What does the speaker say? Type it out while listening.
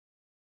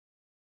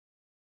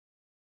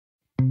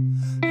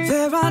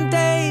There are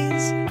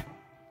days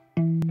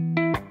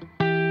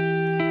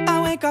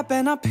I wake up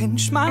and I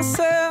pinch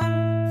myself.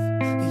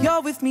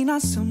 You're with me,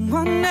 not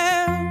someone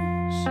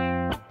else.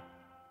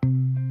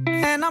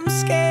 And I'm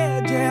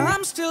scared, yeah,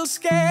 I'm still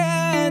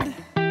scared.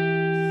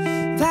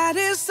 That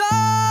is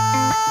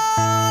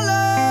all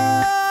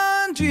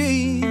a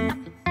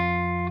dream.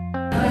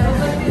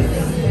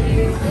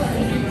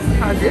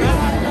 How's it?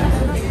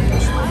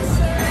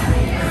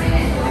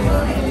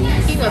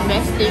 I think the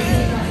best thing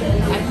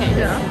I've had.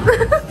 Yeah.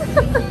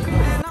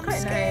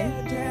 Quite nice.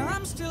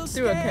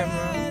 Through a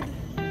camera.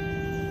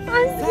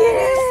 I'm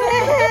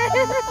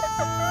scared.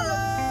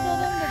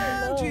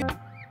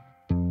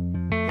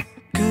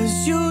 Cause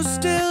you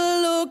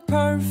still look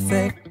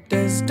perfect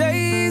as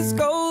days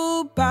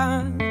go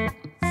by.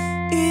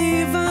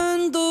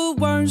 Even the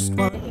worst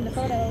one.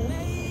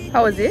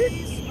 How was it?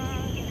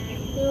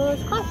 It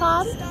was quite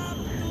fun.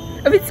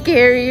 A bit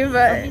scary,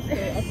 but I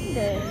think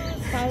the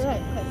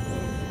skyride quite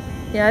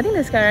cool. yeah, I think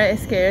the skyride is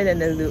scarier than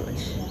the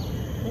luge.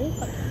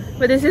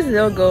 But there's this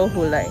little girl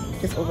who like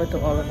just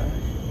overtook all of us.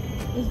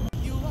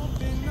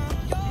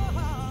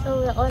 So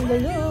we're on the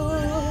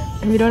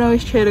luge. And we don't know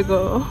which trail to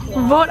go.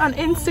 Yeah. Vote on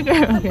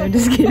Instagram. Okay, I'm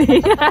just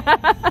kidding.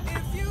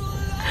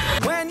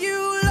 When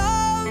you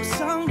love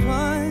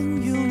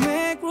someone, you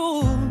make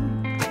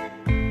room.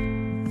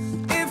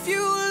 If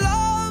you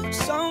love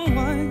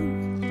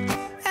someone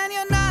and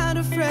you're not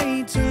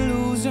afraid to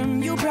lose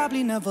them, you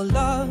probably never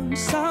loved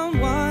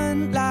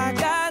someone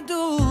like I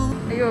do.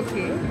 Are you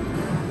okay?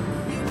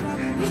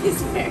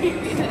 It's very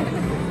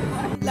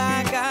weird.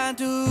 Like I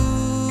do.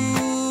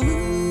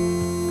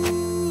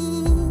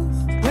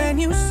 When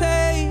you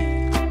say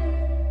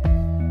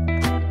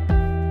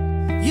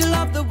you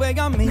love the way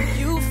I make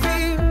you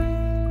feel,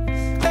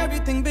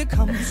 everything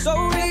becomes so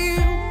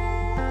real.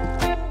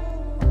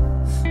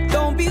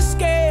 Don't be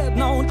scared,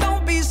 no, don't